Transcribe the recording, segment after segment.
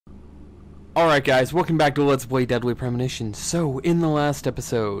Alright guys, welcome back to Let's Play Deadly Premonition. So, in the last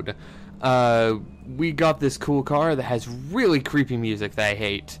episode, we got this cool car that has really creepy music that I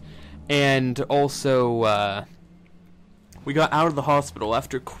hate. And also, we got out of the hospital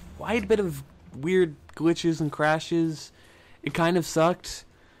after quite a bit of weird glitches and crashes. It kind of sucked.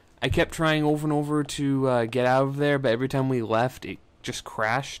 I kept trying over and over to get out of there, but every time we left, it just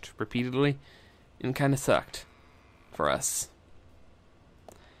crashed repeatedly. And it kind of sucked for us.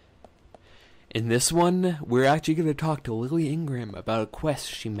 In this one, we're actually going to talk to Lily Ingram about a quest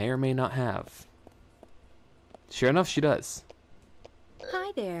she may or may not have. Sure enough, she does.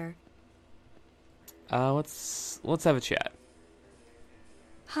 Hi there. Let's have a chat.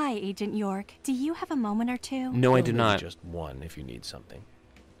 Hi, Agent York. Do you have a moment or two? No, I do not. Just one if you need something.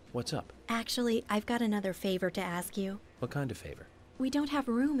 What's up? Actually, I've got another favor to ask you. What kind of favor? We don't have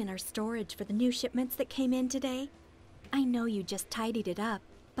room in our storage for the new shipments that came in today. I know you just tidied it up,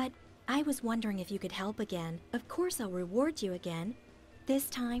 but I was wondering if you could help again. Of course I'll reward you again. This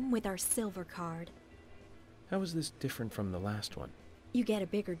time with our silver card. How is this different from the last one? You get a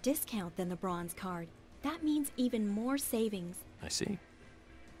bigger discount than the bronze card. That means even more savings. I see.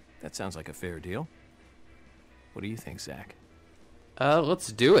 That sounds like a fair deal. What do you think, Zach?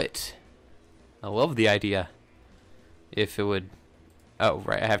 Let's do it. I love the idea. If it would... Oh,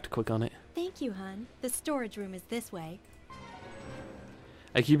 right, I have to click on it. Thank you, hun. The storage room is this way.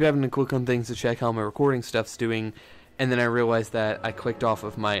 I keep having to click on things to check how my recording stuff's doing, and then I realize that I clicked off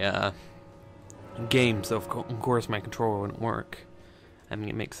of my game, so of course my controller wouldn't work. I mean,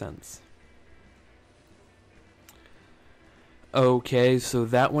 it makes sense. Okay, so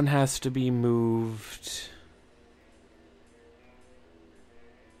that one has to be moved.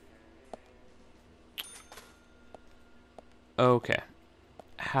 Okay.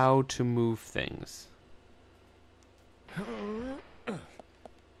 How to move things.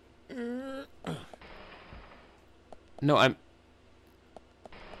 No, I'm...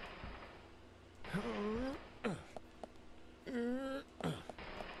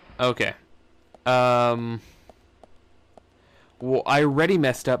 Okay. Well, I already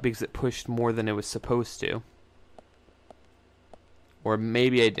messed up because it pushed more than it was supposed to. Or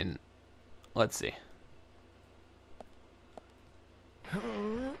maybe I didn't. Let's see.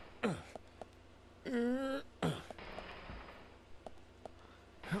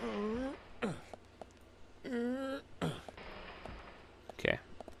 Okay.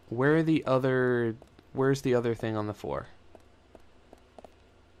 Where's the other thing on the floor?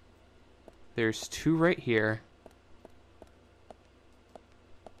 There's two right here.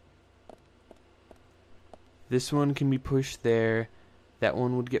 This one can be pushed there. That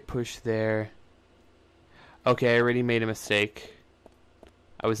one would get pushed there. Okay, I already made a mistake.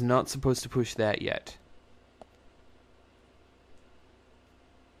 I was not supposed to push that yet.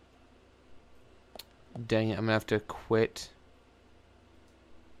 Dang it, I'm gonna have to quit.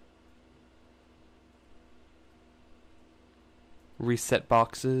 Reset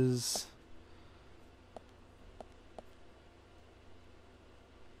boxes.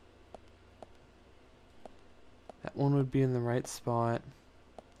 That one would be in the right spot.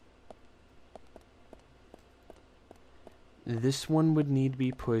 This one would need to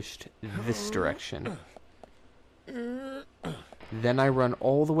be pushed this direction. Then I run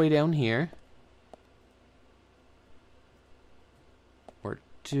all the way down here. Or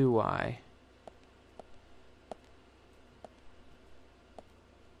do I?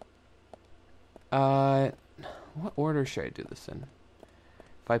 What order should I do this in?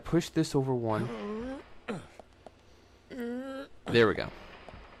 If I push this over one... There we go.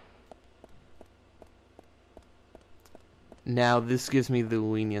 Now this gives me the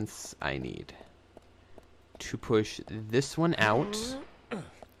lenience I need to push this one out.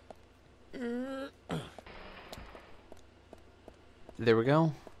 There we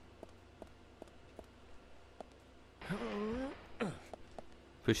go.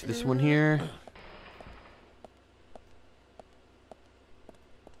 Push this one here.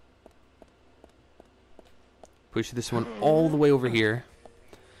 Push this one all the way over here.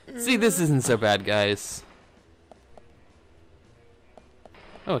 See, this isn't so bad, guys.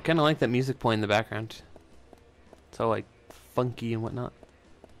 Oh, I kind of like that music playing in the background. It's all, like, funky and whatnot.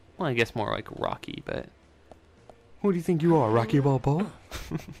 Well, I guess more like rocky, but... Who do you think you are, Rocky Balboa?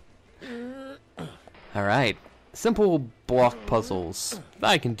 Alright. Simple block puzzles.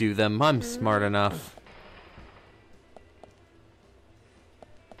 I can do them. I'm smart enough.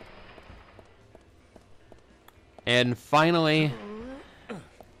 And finally,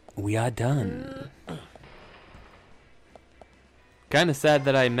 we are done. Kinda sad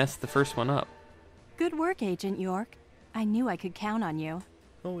that I messed the first one up. Good work, Agent York. I knew I could count on you.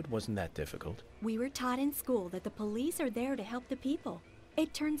 Oh, it wasn't that difficult. We were taught in school that the police are there to help the people.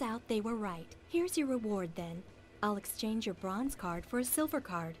 It turns out they were right. Here's your reward then. I'll exchange your bronze card for a silver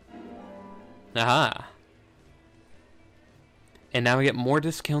card. Aha. And now we get more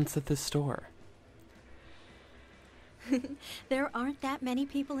discounts at this store. There aren't that many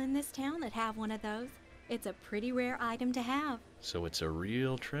people in this town that have one of those. It's a pretty rare item to have. So it's a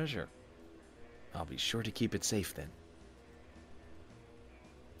real treasure. I'll be sure to keep it safe then.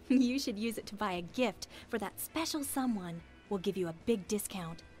 You should use it to buy a gift for that special someone. We'll give you a big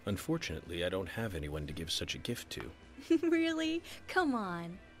discount. Unfortunately, I don't have anyone to give such a gift to. Really? Come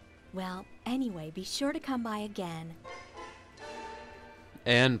on. Well, anyway, be sure to come by again.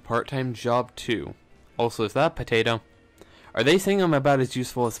 And part-time job 2. Also, is that potato? Are they saying I'm about as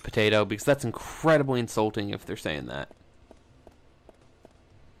useful as potato? Because that's incredibly insulting if they're saying that.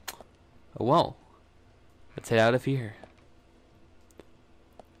 Oh well. Let's head out of here.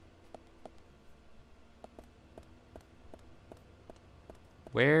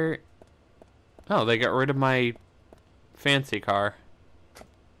 Where? Oh, they got rid of my fancy car.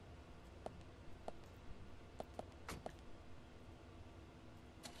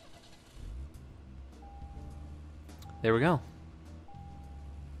 There we go.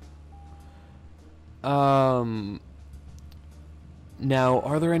 Now,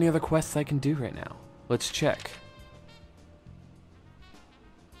 are there any other quests I can do right now? Let's check.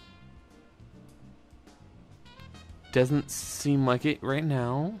 Doesn't seem like it right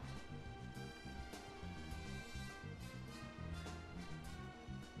now.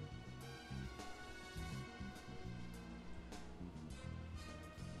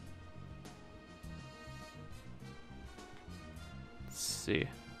 See.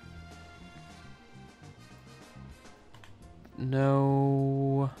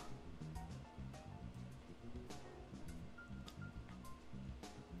 No.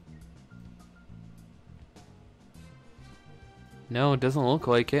 No, it doesn't look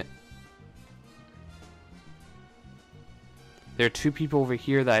like it. There are 2 people over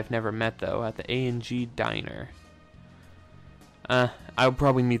here that I've never met though at the A&G Diner. I'll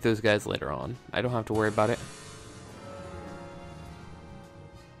probably meet those guys later on. I don't have to worry about it.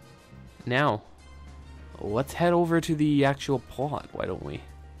 Now, let's head over to the actual plot, why don't we?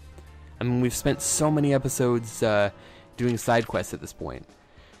 I mean, we've spent so many episodes doing side quests at this point.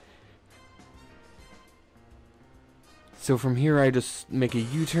 So from here I just make a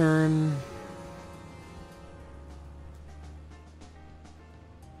U-turn.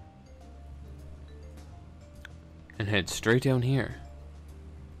 And head straight down here.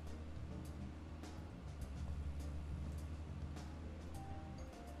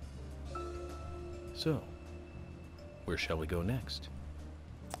 So, where shall we go next?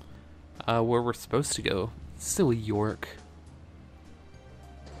 Where we're supposed to go. Silly York.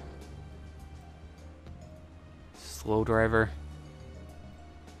 Slow driver.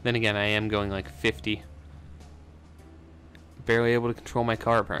 Then again, I am going like 50. Barely able to control my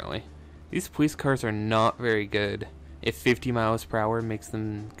car, apparently. These police cars are not very good. If 50 miles per hour makes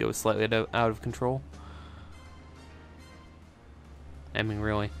them go slightly out of control. I mean,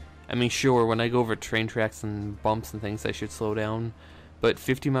 really. I mean, sure, when I go over train tracks and bumps and things, I should slow down. But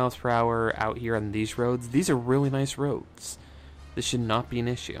 50 miles per hour out here on these roads, these are really nice roads. This should not be an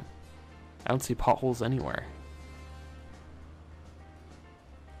issue. I don't see potholes anywhere.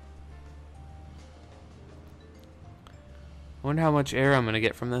 I wonder how much air I'm going to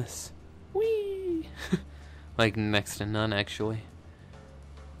get from this. Whee! Like, next to none, actually.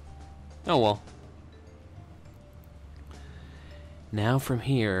 Oh, well. Now from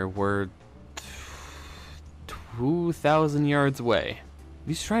here, we're 2,000 yards away.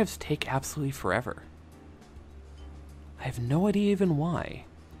 These drives take absolutely forever. I have no idea even why.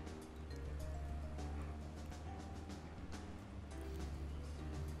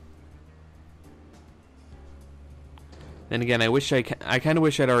 Then again, I kind of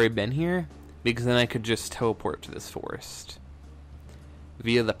wish I'd already been here, because then I could just teleport to this forest.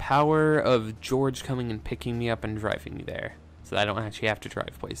 Via the power of George coming and picking me up and driving me there. So I don't actually have to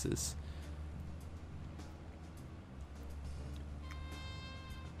drive places.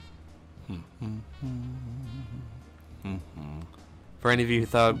 For any of you who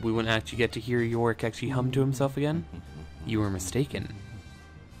thought we wouldn't actually get to hear York actually hum to himself again, you were mistaken.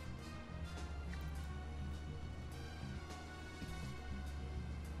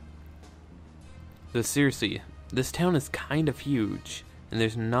 So seriously, this town is kind of huge, and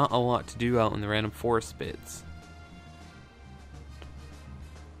there's not a lot to do out in the random forest bits.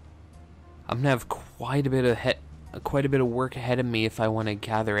 I'm gonna have quite a bit of work ahead of me if I want to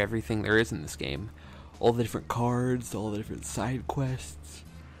gather everything there is in this game. All the different cards, all the different side quests.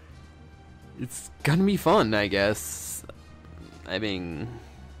 It's gonna be fun, I guess. I mean,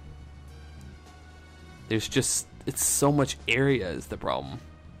 it's so much area is the problem.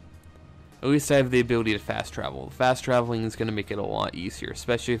 At least I have the ability to fast travel. Fast traveling is going to make it a lot easier,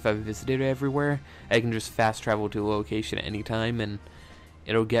 especially if I've visited everywhere. I can just fast travel to a location at any time, and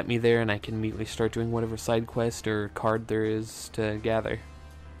it'll get me there, and I can immediately start doing whatever side quest or card there is to gather.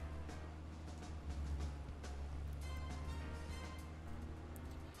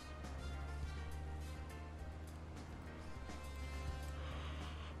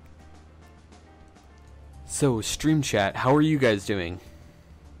 So, stream chat, how are you guys doing?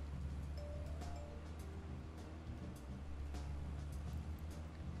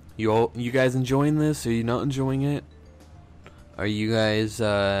 You guys enjoying this? Are you not enjoying it? Are you guys,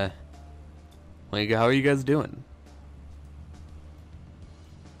 like, how are you guys doing?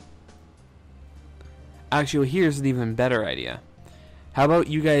 Actually, here's an even better idea. How about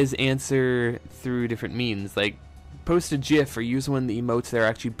you guys answer through different means? Like, post a GIF or use one of the emotes that are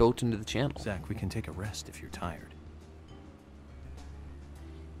actually built into the channel. Zach, we can take a rest if you're tired.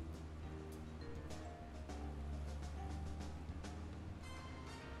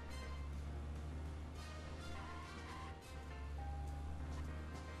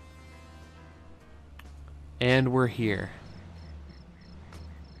 And we're here.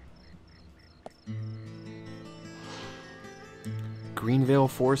 Greenvale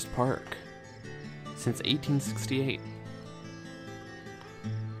Forest Park. Since 1868.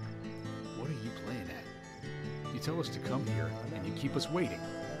 What are you playing at? You tell us to come here, and you keep us waiting.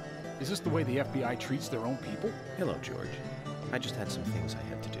 Is this the way the FBI treats their own people? Hello, George. I just had some things I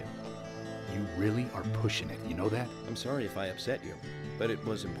had to do. You really are pushing it, you know that? I'm sorry if I upset you, but it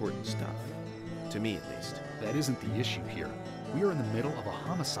was important stuff. To me, at least. That isn't the issue here. We are in the middle of a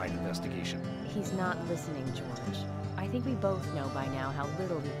homicide investigation. He's not listening, George. I think we both know by now how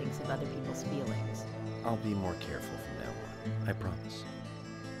little he thinks of other people's feelings. I'll be more careful from now on. I promise.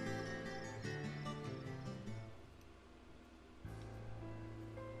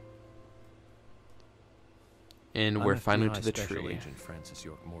 And we're finally FBI to the Special tree. Agent Francis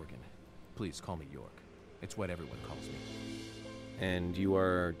York Morgan. Please call me York. It's what everyone calls me. And you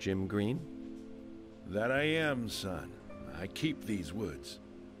are Jim Green? That I am, son. I keep these woods.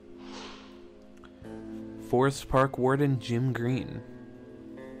 Forest Park Warden Jim Green.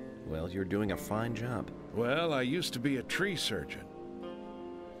 Well, you're doing a fine job. Well, I used to be a tree surgeon.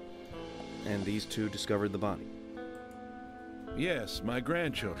 And these two discovered the body. Yes, my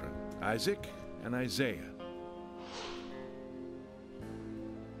grandchildren, Isaac and Isaiah.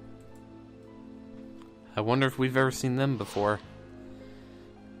 I wonder if we've ever seen them before.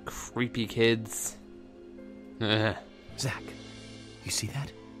 Creepy kids. Zach, you see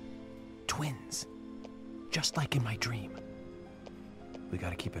that? Twins. Just like in my dream. We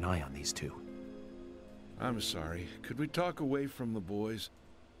gotta keep an eye on these two. I'm sorry. Could we talk away from the boys?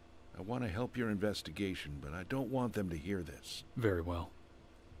 I want to help your investigation, but I don't want them to hear this. Very well.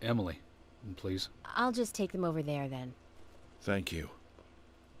 Emily, please. I'll just take them over there then. Thank you.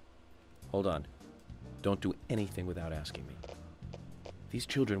 Hold on. Don't do anything without asking me. These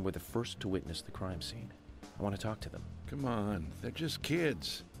children were the first to witness the crime scene. I want to talk to them. Come on, they're just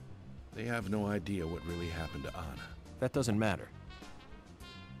kids. They have no idea what really happened to Anna. That doesn't matter.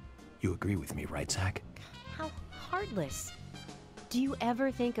 You agree with me, right, Zach? How heartless. Do you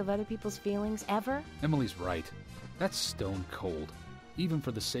ever think of other people's feelings, ever? Emily's right. That's stone cold, even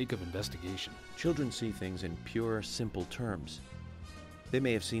for the sake of investigation. Children see things in pure, simple terms. They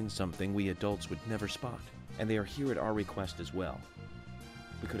may have seen something we adults would never spot, and they are here at our request as well.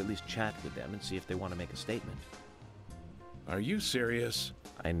 We could at least chat with them and see if they want to make a statement. Are you serious?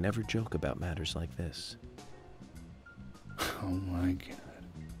 I never joke about matters like this. Oh my god.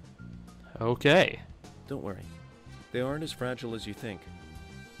 Okay. Don't worry. They aren't as fragile as you think.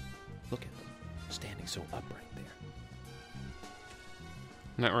 Look at them, standing so upright there.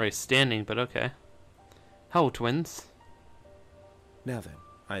 Not really standing, but okay. Hello, twins. Now then,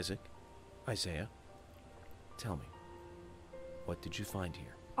 Isaac, Isaiah, tell me, what did you find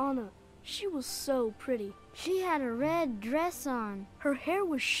here? Anna, she was so pretty. She had a red dress on. Her hair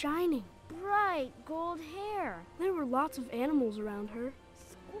was shining. Bright gold hair. There were lots of animals around her.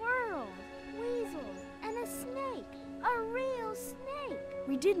 Squirrels, weasels, and a snake. A real snake.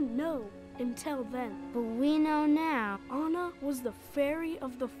 We didn't know until then. But we know now. Anna was the fairy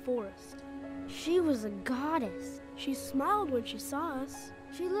of the forest. She was a goddess. She smiled when she saw us.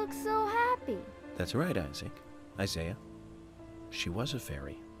 She looked so happy. That's right, Isaac. Isaiah. She was a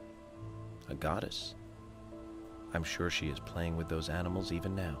fairy. A goddess. I'm sure she is playing with those animals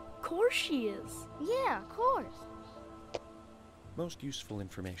even now. Of course she is. Yeah, of course. Most useful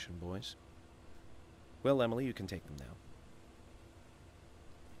information, boys. Well, Emily, you can take them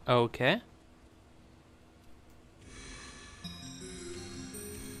now. Okay.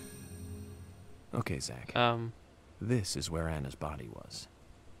 Okay, Zach. Um, This is where Anna's body was.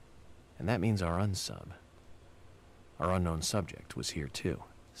 And that means our unsub, our unknown subject, was here too.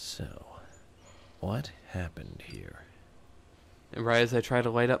 So, what happened here? right as I try to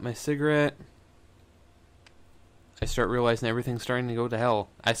light up my cigarette, I start realizing everything's starting to go to hell.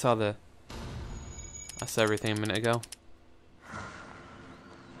 I saw everything a minute ago.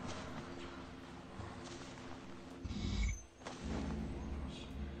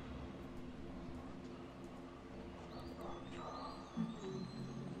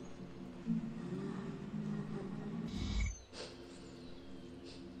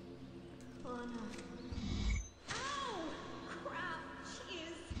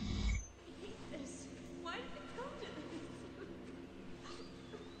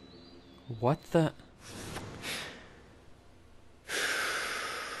 What the?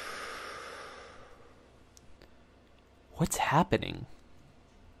 What's happening?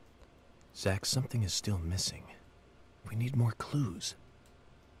 Zach, something is still missing. We need more clues.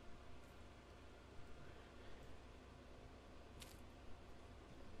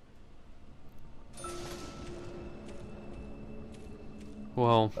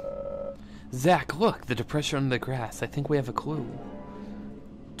 Well, Zach, look, the depression under the grass. I think we have a clue.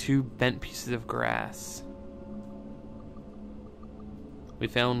 2 bent pieces of grass. We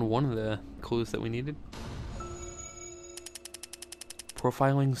found one of the clues that we needed.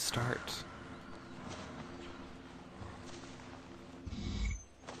 Profiling start.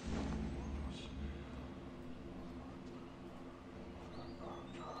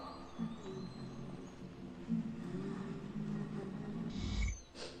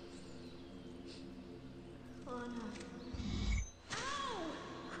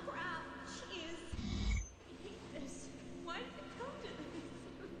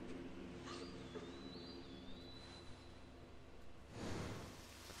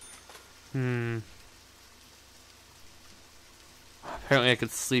 Apparently I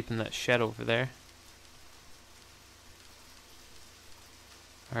could sleep in that shed over there.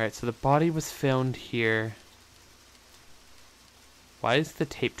 Alright, so the body was found here. Why is the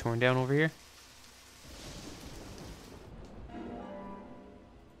tape torn down over here?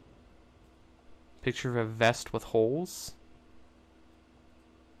 Picture of a vest with holes.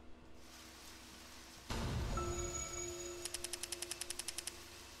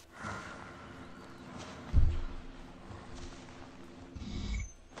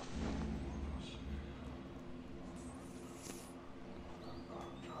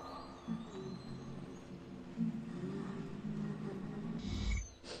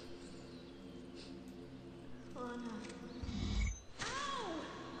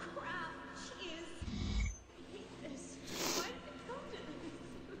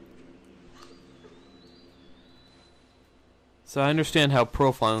 So I understand how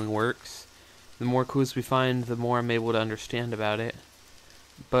profiling works. The more clues we find, the more I'm able to understand about it.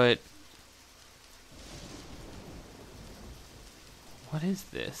 But what is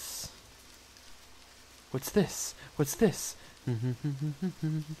this? What's this? What's this? Wait,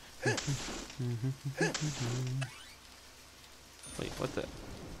 what the?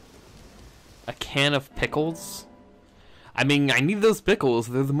 A can of pickles? I mean, I need those pickles.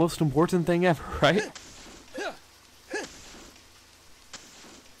 They're the most important thing ever, right?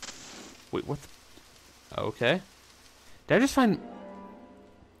 Wait, what the? Okay. Did I just find...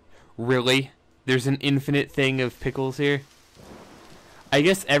 Really? There's an infinite thing of pickles here? I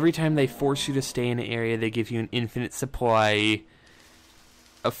guess every time they force you to stay in an area, they give you an infinite supply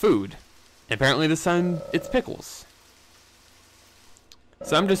of food. And apparently this time, it's pickles.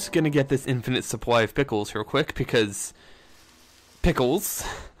 So I'm just gonna get this infinite supply of pickles real quick, because... Pickles.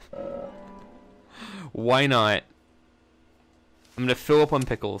 Why not? I'm gonna fill up on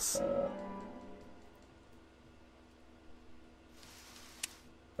pickles.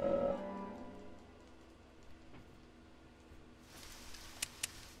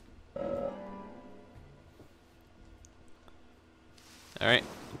 Alright,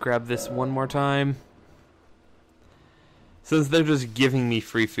 grab this one more time. Since they're just giving me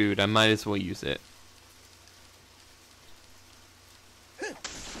free food, I might as well use it.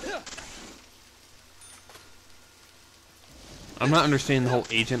 I'm not understanding the whole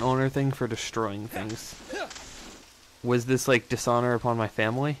agent owner thing for destroying things. Was this like dishonor upon my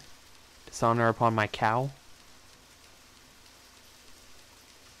family? Dishonor upon my cow?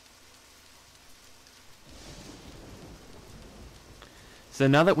 So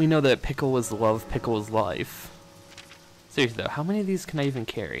now that we know that pickle is love, pickle is life. Seriously though, how many of these can I even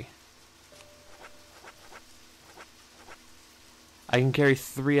carry? I can carry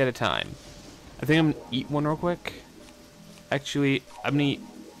 3 at a time. I think I'm gonna eat one real quick. Actually, I'm gonna eat...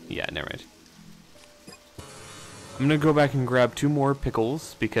 Yeah, never mind. I'm gonna go back and grab 2 more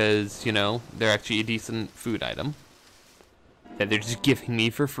pickles because, you know, they're actually a decent food item that they're just giving me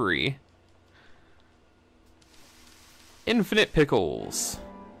for free. Infinite pickles.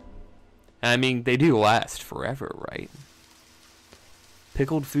 I mean, they do last forever, right?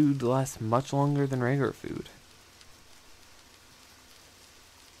 Pickled food lasts much longer than regular food.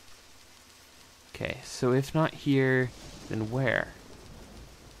 Okay, so if not here, then where?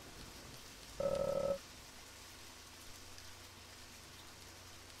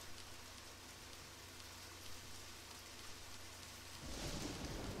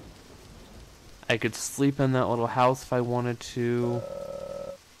 I could sleep in that little house if I wanted to.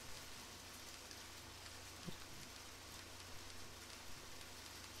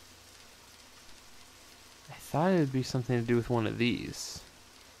 I thought it would be something to do with one of these.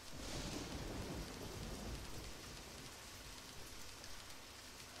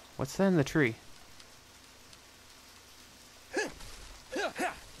 What's that in the tree?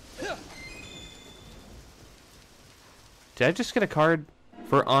 Did I just get a card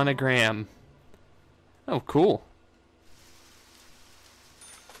for Anagram? Oh, cool.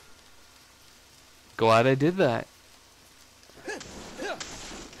 Glad I did that.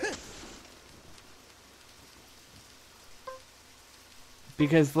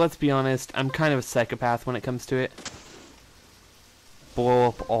 Because, let's be honest, I'm kind of a psychopath when it comes to it. Blow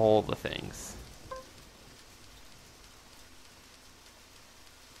up all the things.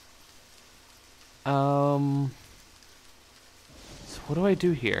 So what do I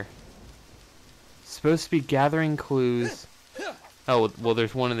do here? Supposed to be gathering clues. Oh, well,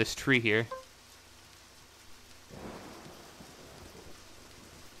 there's one in this tree here.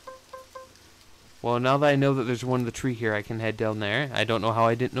 Well, now that I know that there's one in the tree here, I can head down there. I don't know how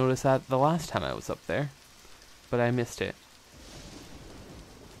I didn't notice that the last time I was up there, but I missed it.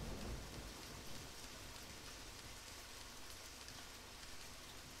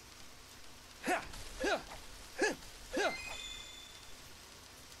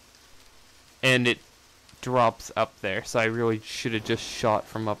 And it drops up there, so I really should have just shot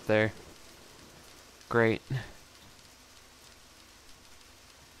from up there. Great.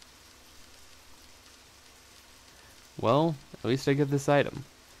 Well, at least I get this item.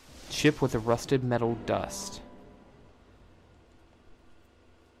 Chip with a rusted metal dust.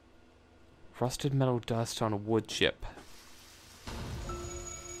 Rusted metal dust on a wood chip.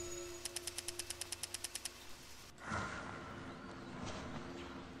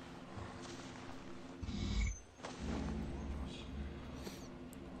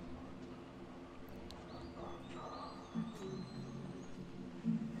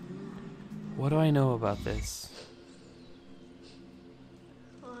 What do I know about this?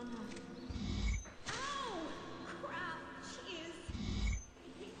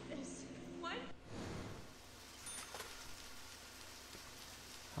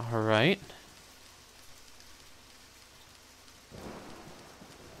 Alright.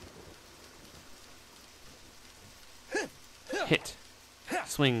 Hit.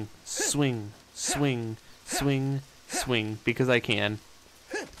 Swing, swing, swing, swing, swing, because I can.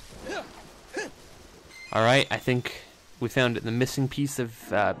 Alright, I think we found the missing piece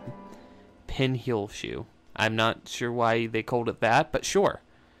of pin heel shoe. I'm not sure why they called it that, but sure.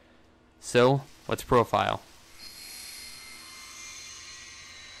 So, let's profile.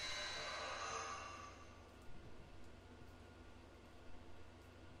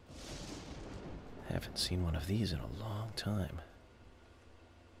 Haven't seen one of these in a long time.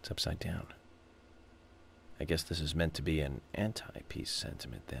 It's upside down. I guess this is meant to be an anti-peace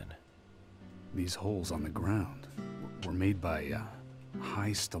sentiment then. These holes on the ground were made by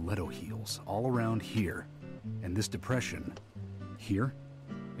high stiletto heels all around here. And this depression here,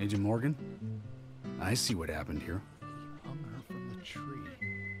 Agent Morgan, I see what happened here. He hung her from the tree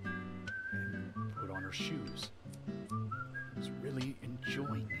and put on her shoes. He was really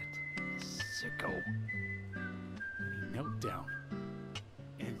enjoying it. Sicko. And he knelt down.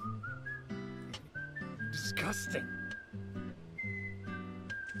 And disgusting.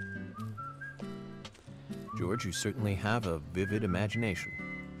 George, you certainly have a vivid imagination.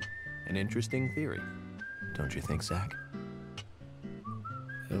 An interesting theory. Don't you think, Zach?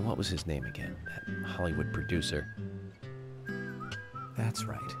 And what was his name again? That Hollywood producer. That's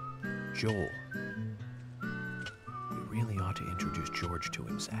right. Joel. We really ought to introduce George to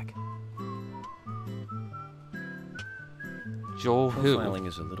him, Zach. Joel who? Profiling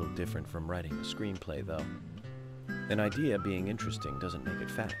is a little different from writing a screenplay, though. An idea being interesting doesn't make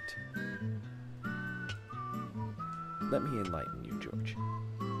it fact. Let me enlighten you, George. George.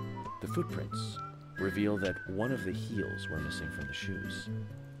 The footprints reveal that one of the heels were missing from the shoes.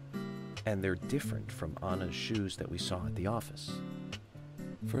 And they're different from Anna's shoes that we saw at the office.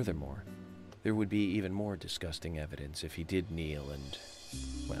 Furthermore, there would be even more disgusting evidence if he did kneel and,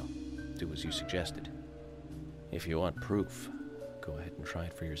 well, do as you suggested. If you want proof, go ahead and try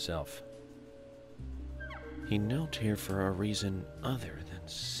it for yourself. He knelt here for a reason other than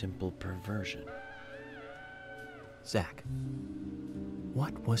simple perversion. Zach,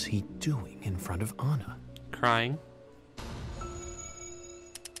 what was he doing in front of Anna? Crying.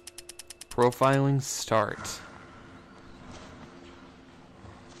 Profiling start.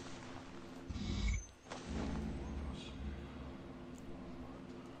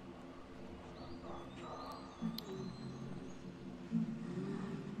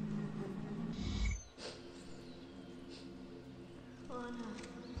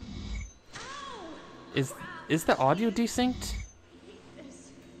 Is the audio desynced?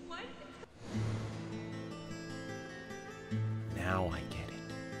 Now I get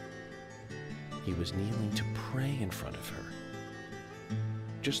it. He was kneeling to pray in front of her.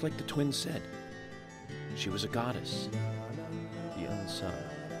 Just like the twins said. She was a goddess. The unsung,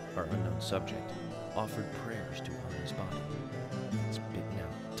 or unknown subject, offered prayers to Anna's body. Its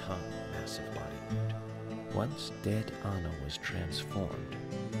bitten-out tongue, massive body wound. Once dead Anna was transformed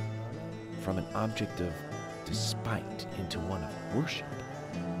from an object of despite into one of worship.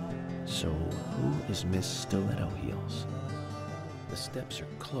 So who is Miss Stiletto Heels? The steps are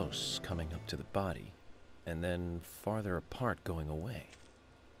close coming up to the body, and then farther apart going away.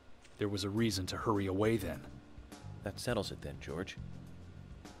 There was a reason to hurry away then. That settles it then, George.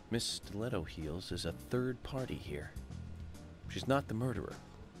 Miss Stiletto Heels is a third party here. She's not the murderer.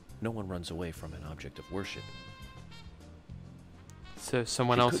 No one runs away from an object of worship. So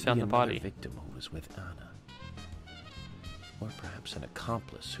someone else found the body. Victim who was with Anna. Or perhaps an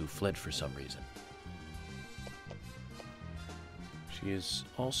accomplice who fled for some reason. She is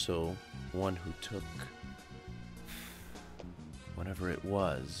also one who took whatever it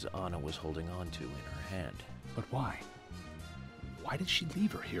was Anna was holding on to in her hand. But why? Why did she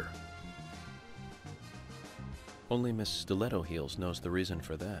leave her here? Only Miss Stiletto Heels knows the reason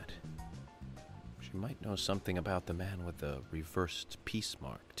for that. She might know something about the man with the reversed peace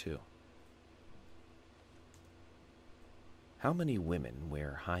mark, too. How many women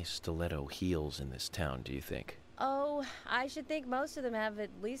wear high stiletto heels in this town, do you think? Oh, I should think most of them have at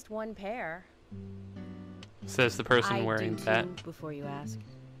least one pair. Says the person wearing that. I do too, before you ask.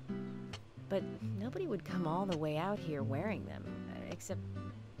 But nobody would come all the way out here wearing them, except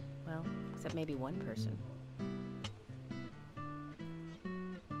maybe one person.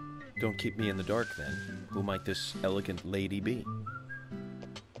 Don't keep me in the dark, then. Who might this elegant lady be?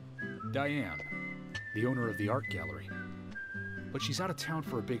 Diane, the owner of the art gallery. But she's out of town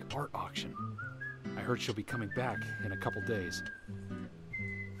for a big art auction. I heard she'll be coming back in a couple days.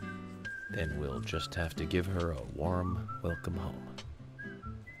 Then we'll just have to give her a warm welcome home.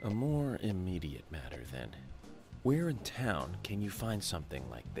 A more immediate matter, then. Where in town can you find something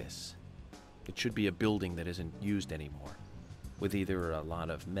like this? It should be a building that isn't used anymore, with either a lot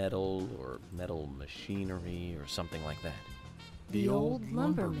of metal or metal machinery or something like that. The old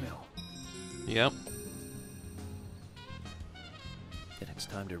lumber mill. Yep. Then it's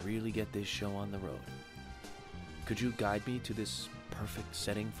time to really get this show on the road. Could you guide me to this perfect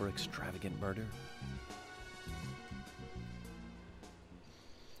setting for extravagant murder?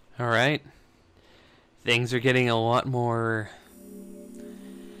 All right. Things are getting a lot more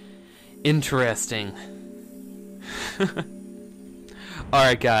interesting.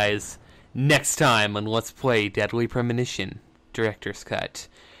 Alright, guys. Next time on Let's Play Deadly Premonition, Director's Cut,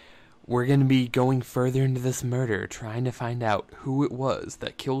 we're going to be going further into this murder, trying to find out who it was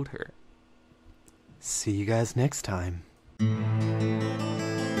that killed her. See you guys next time.